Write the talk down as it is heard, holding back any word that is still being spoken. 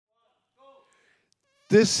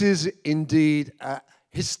This is indeed a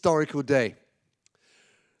historical day.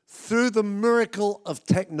 Through the miracle of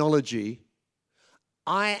technology,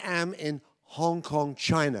 I am in Hong Kong,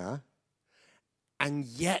 China, and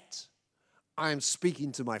yet I am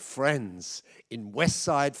speaking to my friends in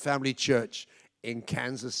Westside Family Church in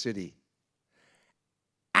Kansas City.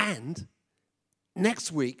 And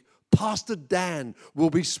next week, Pastor Dan will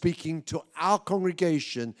be speaking to our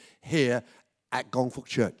congregation here at Gong Fuk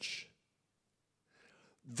Church.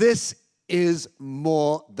 This is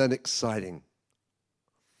more than exciting.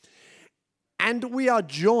 And we are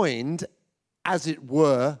joined, as it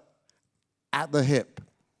were, at the hip.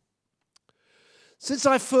 Since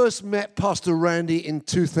I first met Pastor Randy in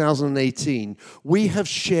 2018, we have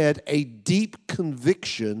shared a deep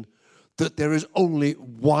conviction that there is only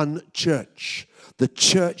one church, the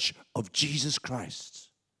Church of Jesus Christ.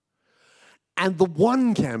 And the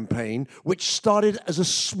One campaign, which started as a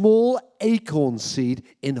small acorn seed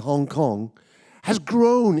in Hong Kong, has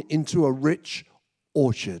grown into a rich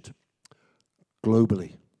orchard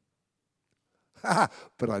globally.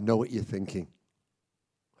 But I know what you're thinking.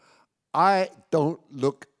 I don't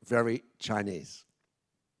look very Chinese.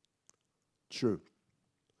 True.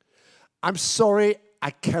 I'm sorry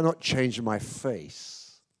I cannot change my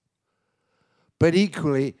face. But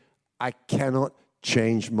equally, I cannot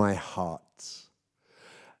change my heart.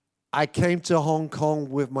 I came to Hong Kong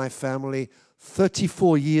with my family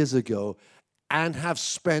 34 years ago and have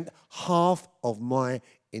spent half of my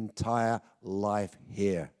entire life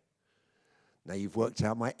here. Now, you've worked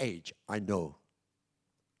out my age. I know.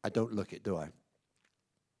 I don't look it, do I?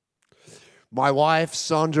 My wife,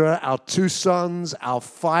 Sandra, our 2 sons, our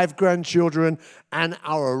 5 grandchildren, and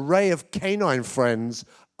our array of canine friends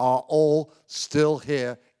are all still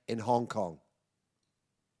here in Hong Kong,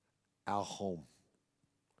 our home.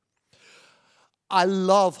 I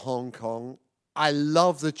love Hong Kong. I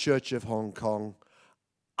love the Church of Hong Kong.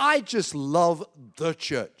 I just love the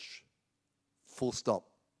church. Full stop.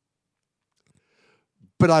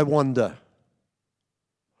 But I wonder,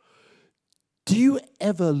 do you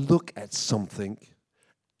ever look at something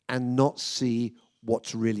and not see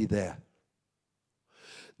what's really there?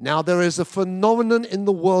 Now, there is a phenomenon in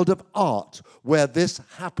the world of art where this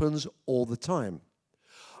happens all the time.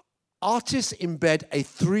 Artists embed a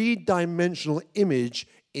 3-dimensional image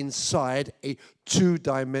inside a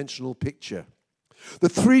 2-dimensional picture. The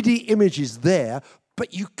 3D image is there,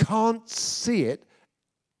 but you can't see it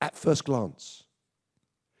at first glance.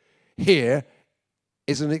 Here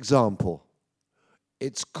is an example.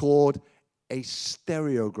 It's called a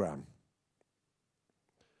stereogram.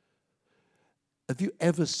 Have you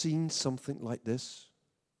ever seen something like this?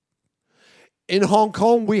 In Hong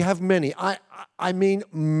Kong, we have many, I mean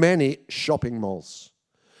many shopping malls,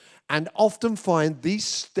 and often find these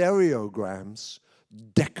stereograms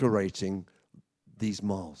decorating these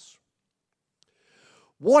malls.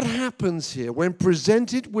 What happens here when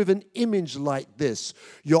presented with an image like this?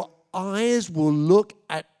 Your eyes will look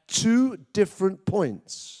at 2 different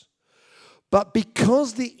points. But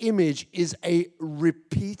because the image is a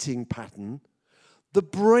repeating pattern, the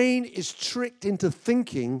brain is tricked into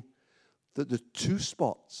thinking that the 2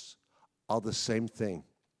 spots are the same thing.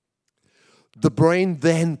 The brain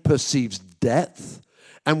then perceives depth,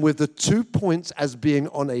 and with the 2 points as being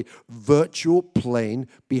on a virtual plane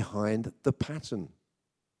behind the pattern.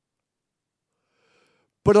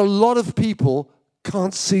 But a lot of people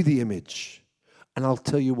can't see the image, and I'll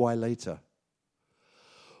tell you why later.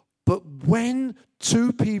 But when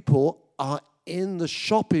 2 people are in the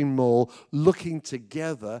shopping mall looking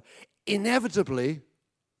together, inevitably,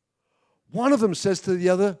 one of them says to the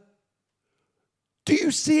other, "Do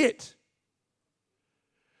you see it?"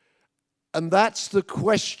 And that's the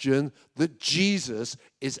question that Jesus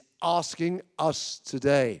is asking us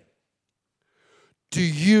today. Do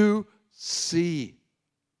you see?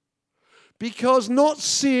 Because not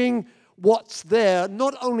seeing what's there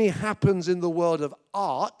not only happens in the world of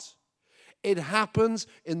art, it happens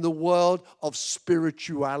in the world of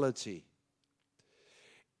spirituality.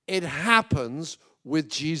 It happens with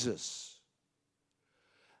Jesus.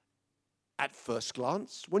 At first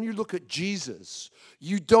glance, when you look at Jesus,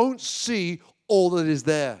 you don't see all that is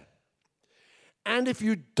there. And if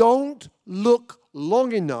you don't look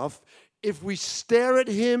long enough, if we stare at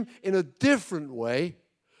him in a different way,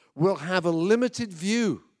 we'll have a limited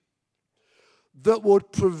view that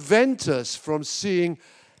would prevent us from seeing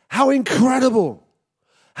how incredible,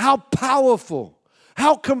 how powerful,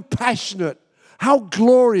 how compassionate, how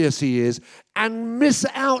glorious he is, and miss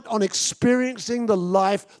out on experiencing the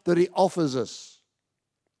life that he offers us.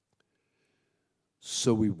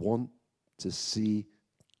 So we want to see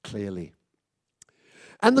clearly.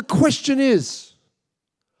 And the question is,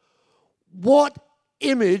 what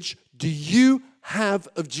image do you have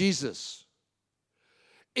of Jesus?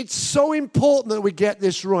 It's so important that we get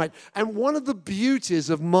this right. And one of the beauties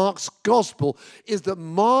of Mark's gospel is that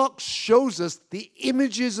Mark shows us the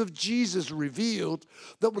images of Jesus revealed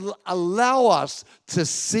that will allow us to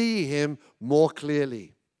see him more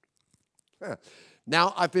clearly.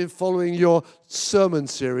 Now, I've been following your sermon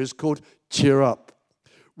series called Cheer Up,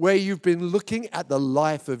 where you've been looking at the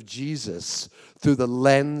life of Jesus through the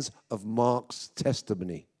lens of Mark's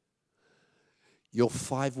testimony. You're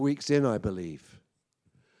 5 weeks in, I believe.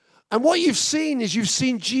 And what you've seen is you've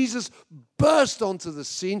seen Jesus burst onto the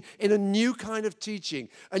scene in a new kind of teaching,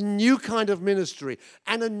 a new kind of ministry,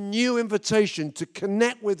 and a new invitation to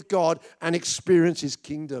connect with God and experience his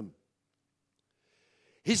kingdom.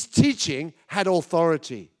 His teaching had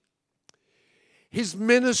authority. His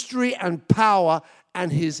ministry and power and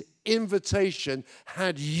his invitation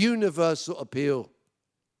had universal appeal.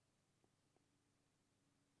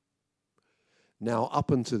 Now,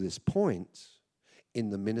 up until this point, in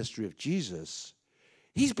the ministry of Jesus,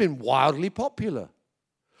 he's been wildly popular.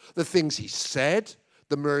 The things he said,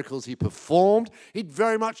 the miracles he performed, he'd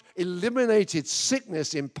very much eliminated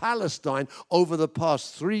sickness in Palestine over the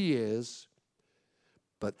past 3 years.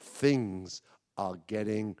 But things are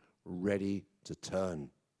getting ready to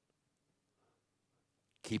turn.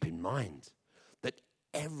 Keep in mind that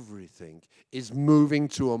everything is moving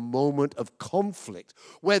to a moment of conflict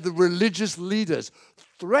where the religious leaders,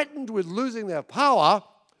 threatened with losing their power,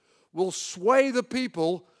 will sway the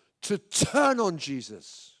people to turn on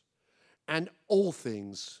Jesus. And all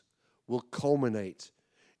things will culminate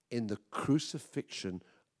in the crucifixion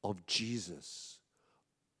of Jesus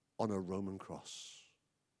on a Roman cross.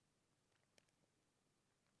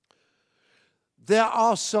 There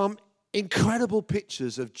are some incredible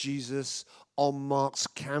pictures of Jesus on Mark's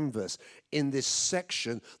canvas in this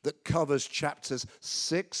section that covers chapters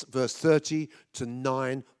 6, verse 30 to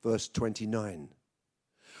 9, verse 29.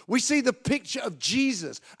 We see the picture of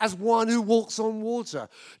Jesus as one who walks on water,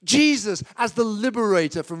 Jesus as the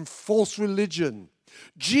liberator from false religion,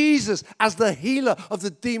 Jesus as the healer of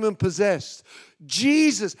the demon-possessed,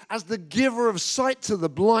 Jesus as the giver of sight to the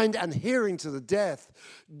blind and hearing to the deaf,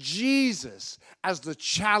 Jesus as the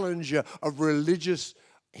challenger of religious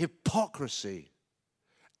hypocrisy,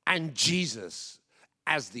 and Jesus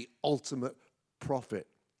as the ultimate prophet.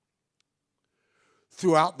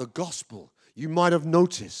 Throughout the gospel, you might have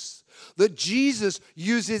noticed that Jesus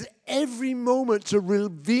uses every moment to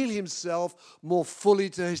reveal himself more fully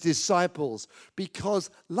to his disciples because,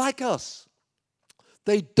 like us,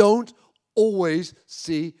 they don't always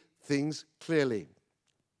see things clearly.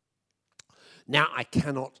 Now, I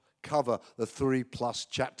cannot cover the 3+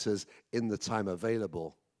 chapters in the time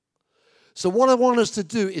available. So what I want us to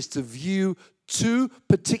do is to view 2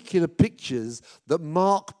 particular pictures that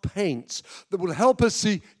Mark paints that will help us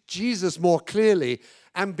see Jesus more clearly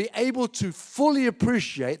and be able to fully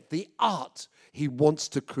appreciate the art he wants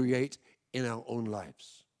to create in our own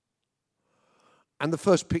lives. And the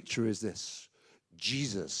first picture is this: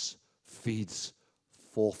 Jesus feeds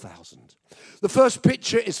 4,000. The first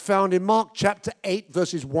picture is found in Mark chapter 8,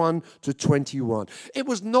 verses 1 to 21. It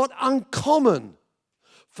was not uncommon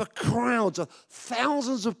for crowds of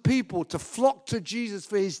thousands of people to flock to Jesus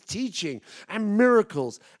for his teaching and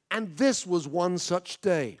miracles. And this was one such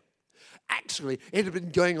day. Actually, it had been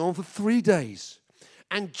going on for 3 days.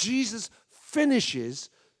 And Jesus finishes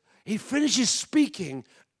speaking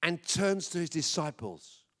and turns to his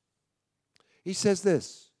disciples. He says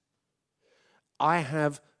this: I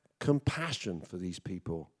have compassion for these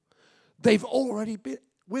people. They've already been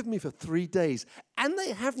with me for 3 days, and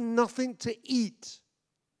they have nothing to eat.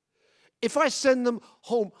 If I send them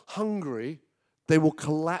home hungry, they will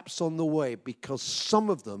collapse on the way because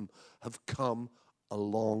some of them have come a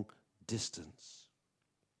long distance.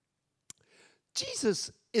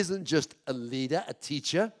 Jesus isn't just a leader, a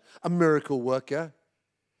teacher, a miracle worker.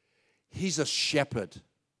 He's a shepherd.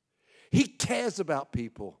 He cares about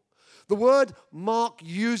people. The word Mark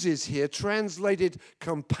uses here, translated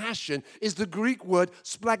compassion, is the Greek word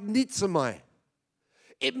splagnizomai.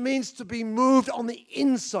 It means to be moved on the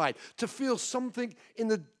inside, to feel something in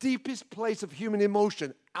the deepest place of human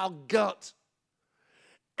emotion, our gut.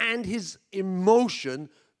 And his emotion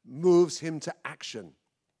moves him to action.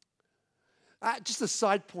 Just a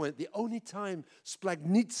side point, the only time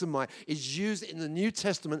splagnizomai is used in the New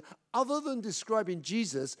Testament, other than describing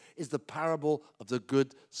Jesus, is the parable of the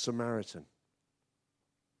Good Samaritan.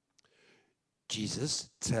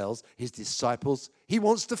 Jesus tells his disciples he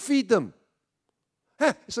wants to feed them.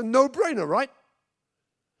 It's a no-brainer, right?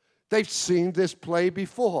 They've seen this play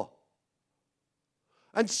before.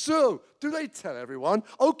 And so, do they tell everyone,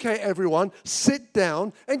 okay, everyone, sit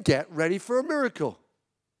down and get ready for a miracle?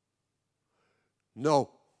 No.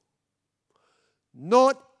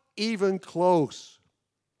 Not even close.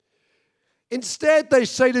 Instead, they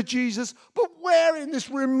say to Jesus, but where in this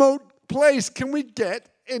remote place can we get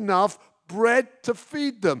enough bread to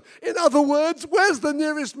feed them? In other words, where's the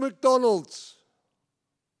nearest McDonald's?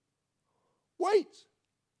 Wait.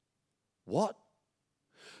 What?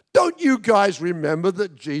 Don't you guys remember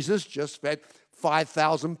that Jesus just fed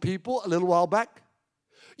 5,000 people a little while back?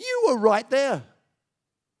 You were right there.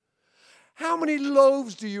 How many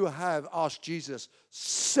loaves do you have? Asked Jesus.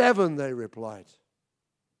 7, they replied.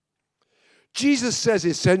 Jesus says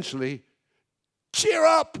essentially, cheer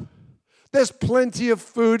up. There's plenty of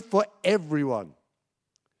food for everyone.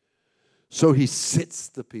 So he sits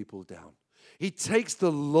the people down. He takes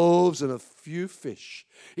the loaves and a few fish.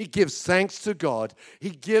 He gives thanks to God.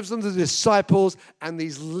 He gives them to the disciples, and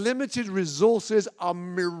these limited resources are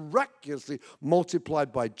miraculously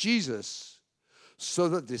multiplied by Jesus so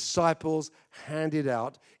that disciples handed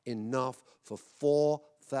out enough for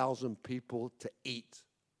 4,000 people to eat.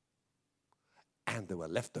 And there were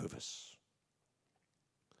leftovers.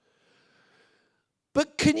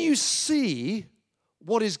 But can you see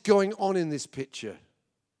what is going on in this picture?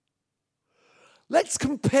 Let's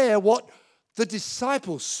compare what the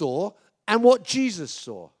disciples saw and what Jesus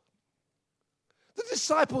saw. The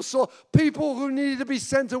disciples saw people who needed to be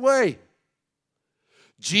sent away.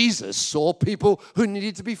 Jesus saw people who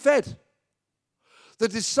needed to be fed. The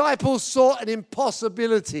disciples saw an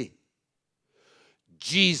impossibility.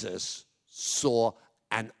 Jesus saw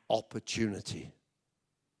an opportunity.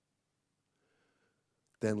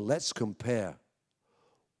 Then let's compare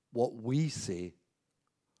what we see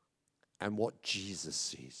and what Jesus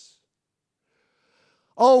sees.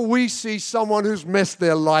 Oh, we see someone who's messed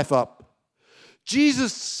their life up.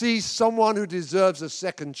 Jesus sees someone who deserves a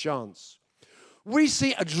second chance. We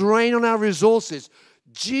see a drain on our resources.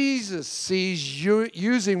 Jesus sees you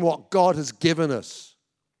using what God has given us.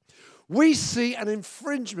 We see an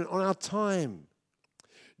infringement on our time.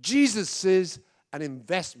 Jesus sees an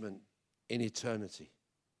investment in eternity.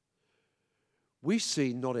 We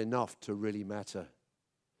see not enough to really matter.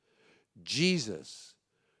 Jesus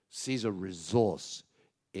sees a resource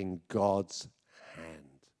in God's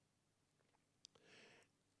hand.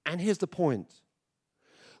 And here's the point.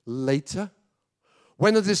 Later,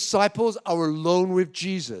 when the disciples are alone with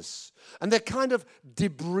Jesus and they're kind of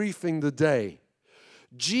debriefing the day,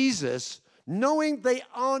 Jesus, knowing they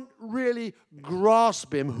aren't really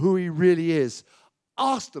grasping who he really is,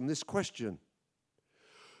 asked them this question.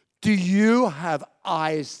 Do you have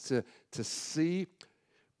eyes to see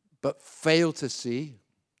but fail to see?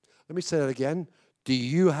 Let me say that again. Do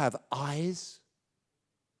you have eyes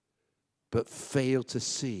but fail to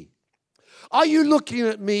see? Are you looking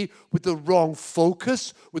at me with the wrong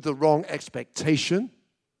focus, with the wrong expectation?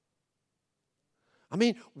 I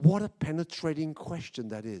mean, what a penetrating question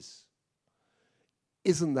that is.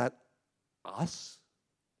 Isn't that us?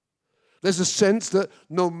 There's a sense that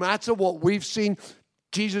no matter what we've seen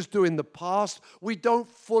Jesus do in the past, we don't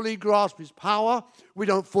fully grasp his power. We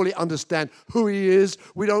don't fully understand who he is.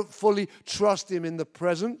 We don't fully trust him in the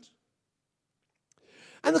present.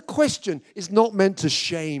 And the question is not meant to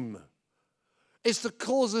shame. It's to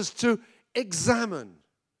cause us to examine,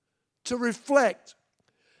 to reflect,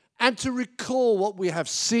 and to recall what we have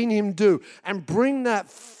seen him do and bring that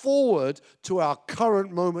forward to our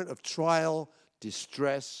current moment of trial,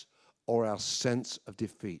 distress, or our sense of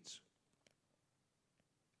defeat.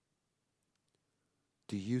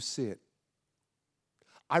 Do you see it?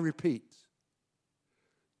 I repeat,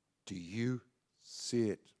 do you see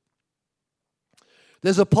it?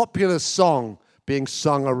 There's a popular song being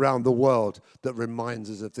sung around the world that reminds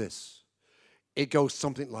us of this. It goes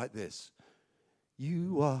something like this.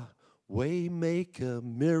 You are Waymaker,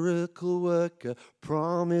 miracle worker,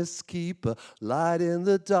 promise keeper, light in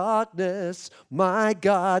the darkness. My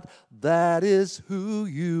God, that is who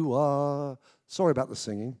you are. Sorry about the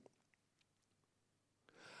singing.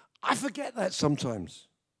 I forget that sometimes.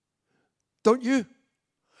 Don't you?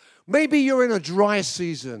 Maybe you're in a dry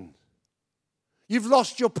season. You've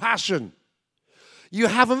lost your passion. You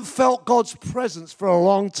haven't felt God's presence for a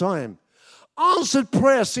long time. Answered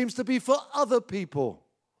prayer seems to be for other people.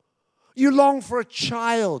 You long for a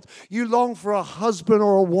child. You long for a husband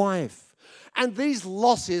or a wife. And these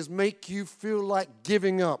losses make you feel like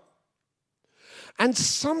giving up. And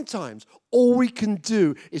sometimes all we can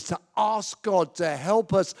do is to ask God to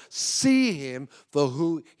help us see him for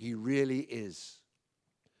who he really is.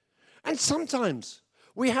 And sometimes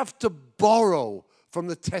We have to borrow from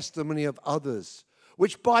the testimony of others,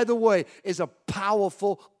 which, by the way, is a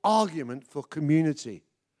powerful argument for community.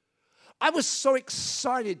 I was so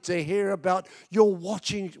excited to hear about your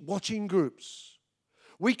watching groups.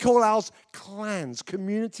 We call ours clans,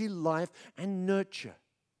 community life and nurture.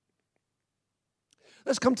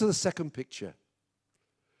 Let's come to the second picture.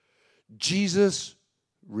 Jesus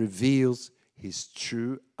reveals his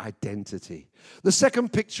true identity. The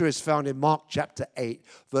second picture is found in Mark chapter 8,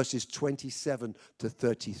 verses 27 to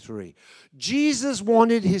 33. Jesus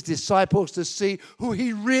wanted his disciples to see who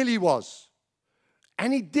he really was,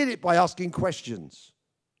 and he did it by asking questions.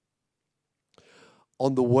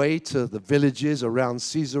 On the way to the villages around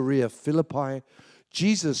Caesarea Philippi,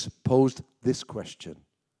 Jesus posed this question: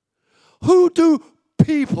 who do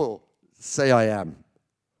people say I am?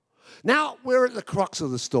 Now we're at the crux of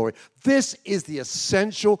the story. This is the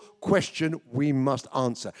essential question we must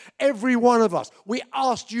answer. Every one of us, we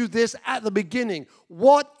asked you this at the beginning.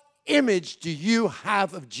 What image do you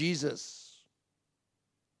have of Jesus?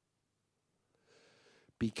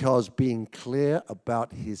 Because being clear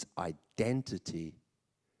about his identity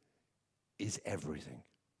is everything.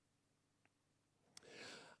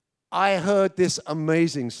 I heard this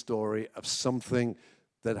amazing story of something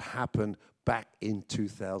that happened back in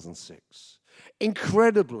 2006.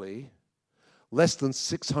 Incredibly, less than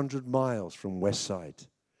 600 miles from West Side,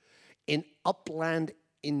 in Upland,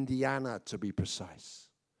 Indiana, to be precise.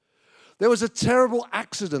 There was a terrible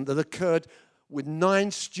accident that occurred with 9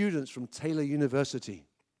 students from Taylor University.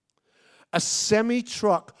 A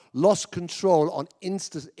semi-truck lost control on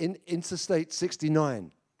Interstate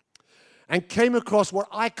 69 and came across what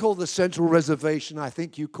I call the Central Reservation. I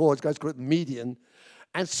think you guys call it the median,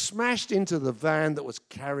 and smashed into the van that was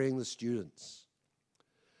carrying the students.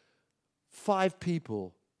 5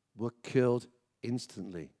 people were killed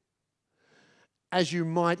instantly. As you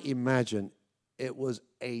might imagine, it was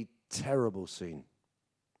a terrible scene.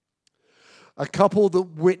 A couple that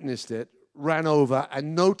witnessed it ran over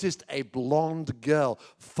and noticed a blonde girl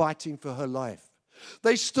fighting for her life.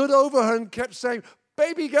 They stood over her and kept saying,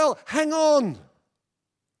 "Baby girl, hang on."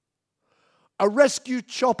 A rescue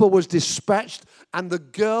chopper was dispatched, and the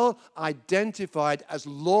girl, identified as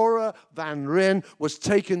Laura Van Ryn, was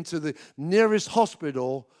taken to the nearest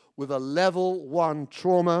hospital with a level 1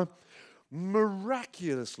 trauma.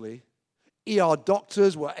 Miraculously, ER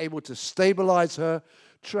doctors were able to stabilize her,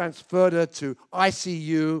 transferred her to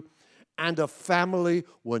ICU, and her family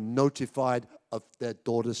were notified of their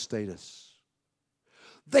daughter's status.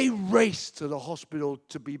 They raced to the hospital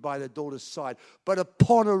to be by their daughter's side, but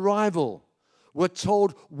upon arrival, were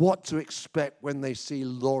told what to expect when they see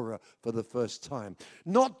Laura for the first time.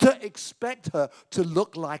 Not to expect her to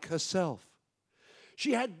look like herself.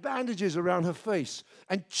 She had bandages around her face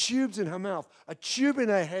and tubes in her mouth, a tube in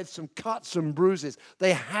her head, some cuts and bruises.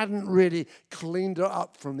 They hadn't really cleaned her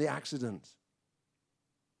up from the accident.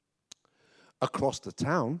 Across the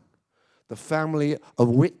town, the family of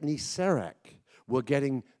Whitney Serak were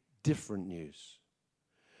getting different news.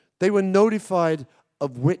 They were notified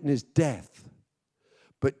of Whitney's death,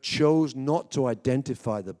 but chose not to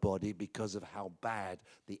identify the body because of how bad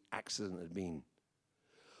the accident had been.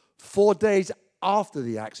 4 days after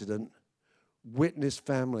the accident, Whitney's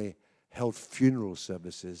family held funeral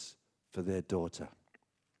services for their daughter.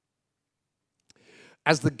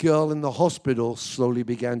 As the girl in the hospital slowly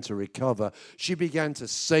began to recover, she began to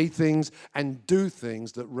say things and do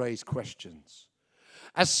things that raised questions.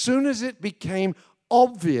 As soon as it became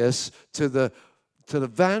obvious to the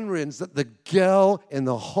Van Ryns that the girl in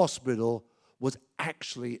the hospital was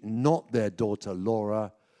actually not their daughter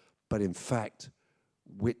Laura, but in fact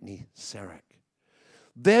Whitney Serak.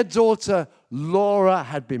 Their daughter Laura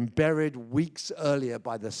had been buried weeks earlier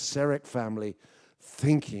by the Serak family,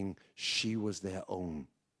 thinking she was their own.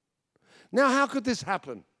 Now, how could this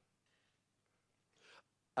happen?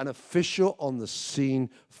 An official on the scene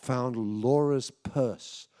found Laura's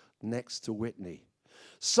purse next to Whitney.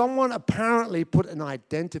 Someone apparently put an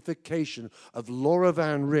identification of Laura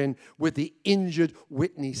Van Ryn with the injured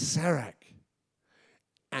Whitney Serak,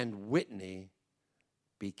 and Whitney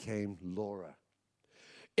became Laura.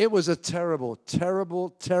 It was a terrible, terrible,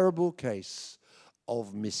 terrible case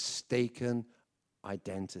of mistaken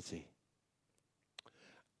identity.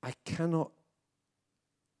 I cannot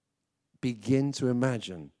begin to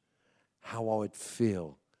imagine how I would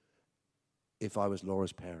feel if I was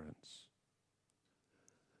Laura's parents.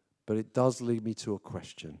 But it does lead me to a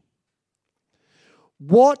question.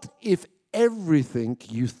 What if everything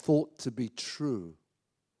you thought to be true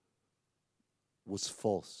was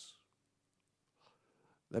false?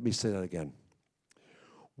 Let me say that again.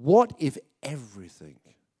 What if everything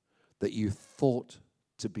that you thought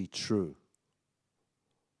to be true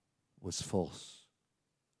was false.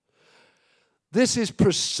 This is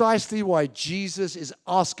precisely why Jesus is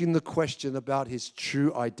asking the question about his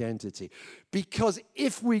true identity. Because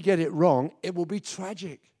if we get it wrong, it will be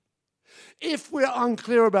tragic. If we're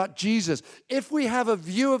unclear about Jesus, if we have a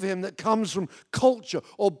view of him that comes from culture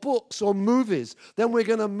or books or movies, then we're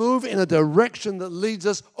going to move in a direction that leads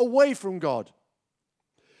us away from God.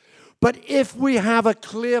 But if we have a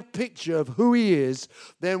clear picture of who he is,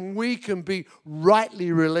 then we can be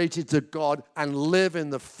rightly related to God and live in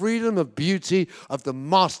the freedom of beauty of the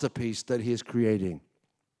masterpiece that he is creating.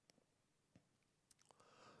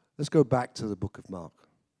 Let's go back to the book of Mark.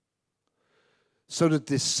 So the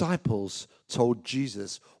disciples told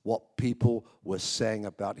Jesus what people were saying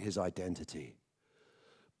about his identity.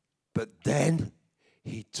 But then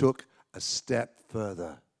he took a step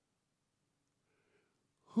further.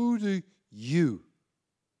 Who do you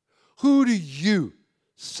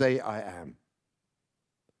say I am?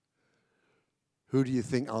 Who do you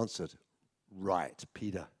think answered? Right,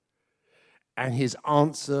 Peter. And his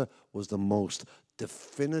answer was the most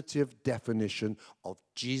definitive definition of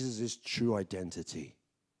Jesus' true identity.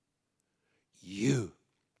 You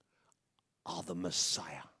are the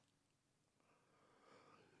Messiah.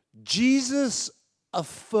 Jesus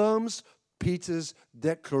affirms Peter's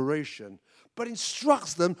declaration, but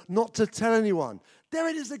instructs them not to tell anyone. There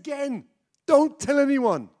it is again. Don't tell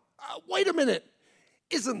anyone. Wait a minute.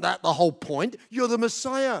 Isn't that the whole point? You're the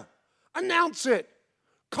Messiah. Announce it.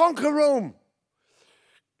 Conquer Rome.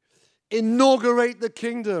 Inaugurate the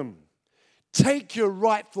kingdom. Take your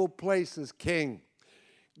rightful place as king.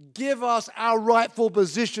 Give us our rightful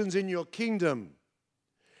positions in your kingdom.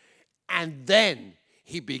 And then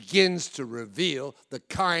he begins to reveal the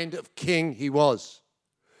kind of king he was.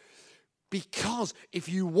 Because if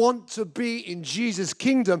you want to be in Jesus'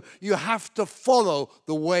 kingdom, you have to follow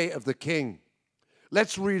the way of the king.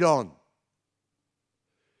 Let's read on.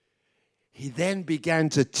 He then began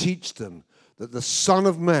to teach them that the Son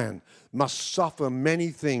of Man must suffer many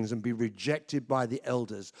things and be rejected by the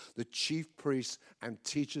elders, the chief priests and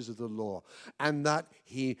teachers of the law, and that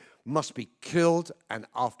he must be killed and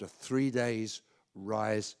after 3 days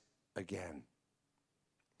rise again.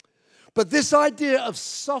 But this idea of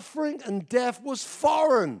suffering and death was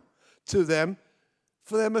foreign to them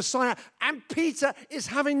for their Messiah, and Peter is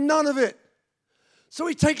having none of it. So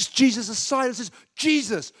he takes Jesus aside and says,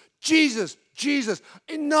 Jesus,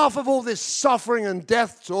 enough of all this suffering and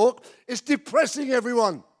death talk. It's depressing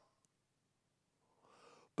everyone.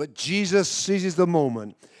 But Jesus seizes the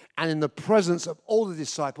moment, and in the presence of all the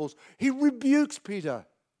disciples, he rebukes Peter.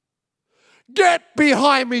 Get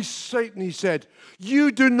behind me, Satan, he said.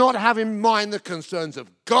 You do not have in mind the concerns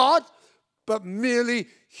of God, but merely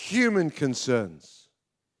human concerns.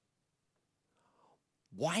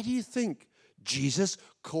 Why do you think Jesus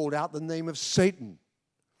called out the name of Satan?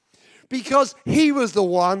 Because he was the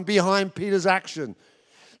one behind Peter's action.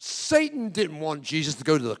 Satan didn't want Jesus to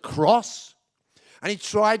go to the cross, and he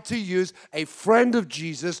tried to use a friend of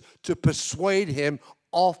Jesus to persuade him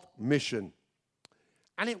off mission.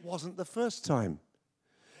 And it wasn't the first time.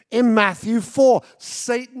 In Matthew 4,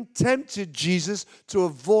 Satan tempted Jesus to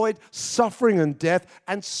avoid suffering and death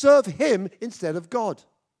and serve him instead of God.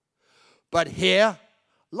 But here,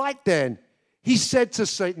 like then, he said to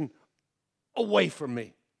Satan, away from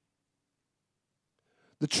me.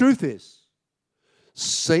 The truth is,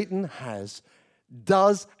 Satan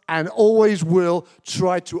does and always will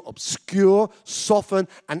try to obscure, soften,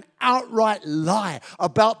 and outright lie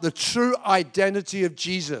about the true identity of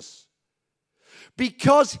Jesus.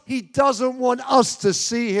 Because he doesn't want us to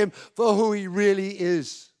see him for who he really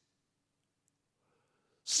is.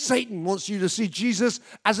 Satan wants you to see Jesus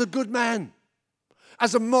as a good man,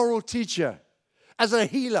 as a moral teacher, as a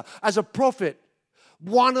healer, as a prophet,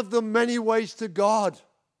 one of the many ways to God.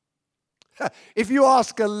 If you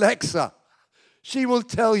ask Alexa, she will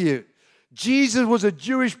tell you Jesus was a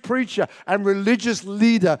Jewish preacher and religious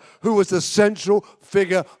leader who was the central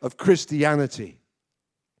figure of Christianity.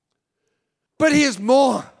 But he is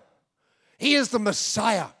more. He is the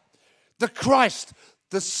Messiah, the Christ,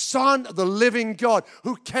 the Son of the living God,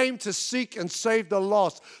 who came to seek and save the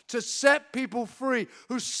lost, to set people free,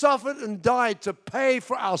 who suffered and died to pay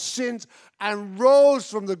for our sins and rose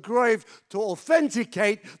from the grave to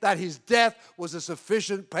authenticate that his death was a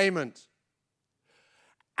sufficient payment.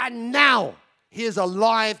 And now he is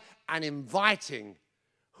alive and inviting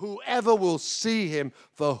whoever will see him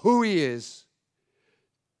for who he is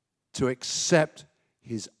to accept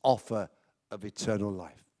his offer of eternal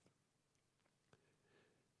life.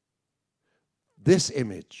 This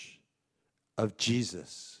image of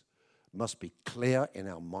Jesus must be clear in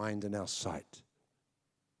our mind and our sight.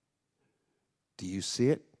 Do you see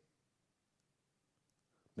it?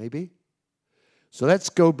 Maybe? So let's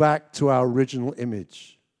go back to our original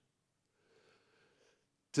image.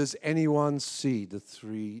 Does anyone see the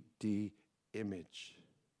 3D image?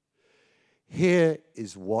 Here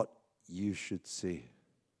is what you should see.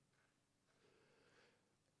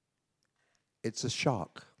 It's a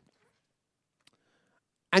shark.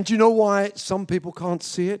 And do you know why some people can't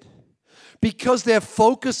see it? Because they're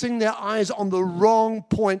focusing their eyes on the wrong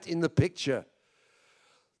point in the picture.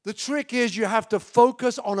 The trick is you have to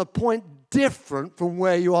focus on a point different from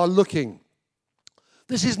where you are looking.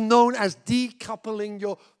 This is known as decoupling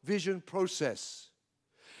your vision process.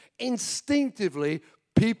 Instinctively,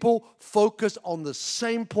 people focus on the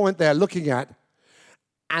same point they're looking at,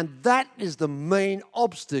 and that is the main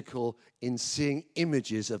obstacle in seeing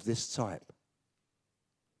images of this type.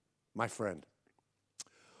 My friend,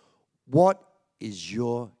 what is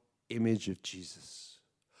your image of Jesus?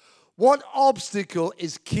 What obstacle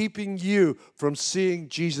is keeping you from seeing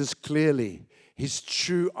Jesus clearly, his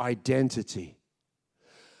true identity?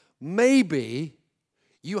 Maybe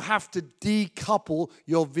you have to decouple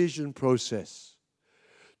your vision process,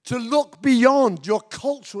 to look beyond your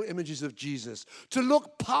cultural images of Jesus, to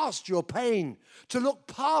look past your pain, to look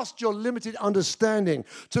past your limited understanding,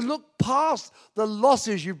 to look past the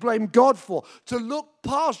losses you blame God for, to look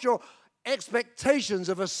past your expectations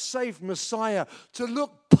of a safe Messiah, to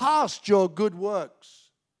look past your good works.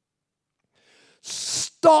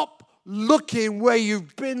 Stop looking where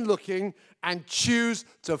you've been looking and choose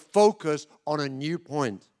to focus on a new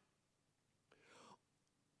point.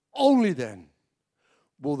 Only then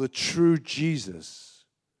will the true Jesus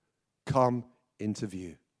come into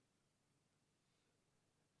view.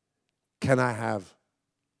 Can I have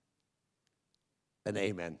an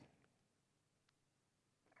amen?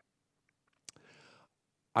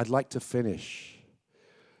 I'd like to finish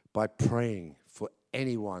by praying for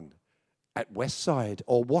anyone at Westside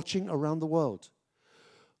or watching around the world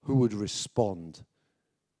who would respond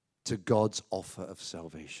to God's offer of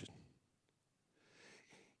salvation.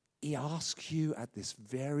 He asks you at this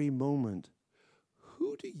very moment,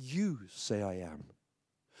 who do you say I am?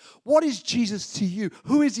 What is Jesus to you?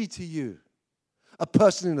 Who is he to you? A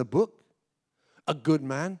person in a book? A good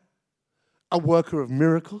man? A worker of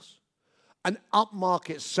miracles? An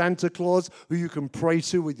upmarket Santa Claus who you can pray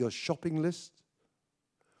to with your shopping list?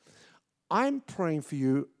 I'm praying for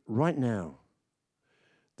you right now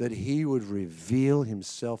that he would reveal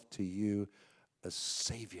himself to you as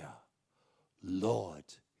Savior, Lord,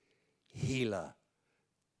 Healer,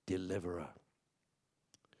 Deliverer.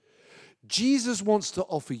 Jesus wants to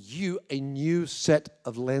offer you a new set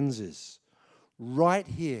of lenses right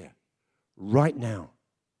here, right now.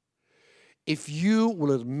 If you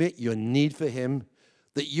will admit your need for him,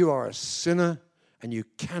 that you are a sinner and you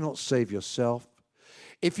cannot save yourself,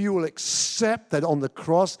 if you will accept that on the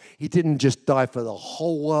cross, he didn't just die for the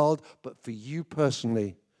whole world, but for you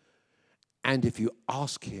personally, and if you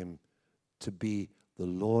ask him to be the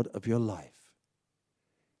Lord of your life,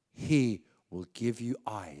 he will give you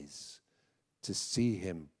eyes to see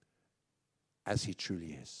him as he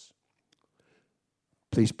truly is.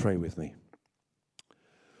 Please pray with me.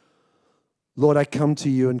 Lord, I come to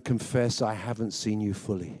you and confess I haven't seen you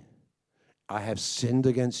fully. I have sinned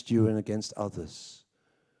against you and against others.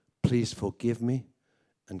 Please forgive me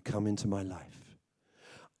and come into my life.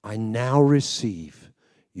 I now receive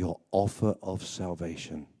your offer of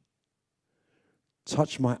salvation.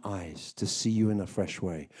 Touch my eyes to see you in a fresh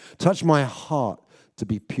way. Touch my heart to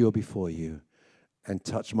be pure before you. And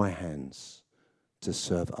touch my hands to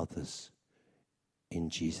serve others.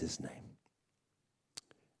 In Jesus' name.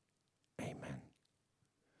 Amen.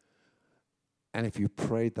 And if you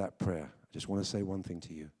prayed that prayer, I just want to say one thing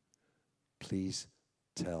to you. Please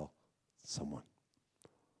tell someone.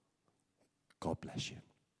 God bless you.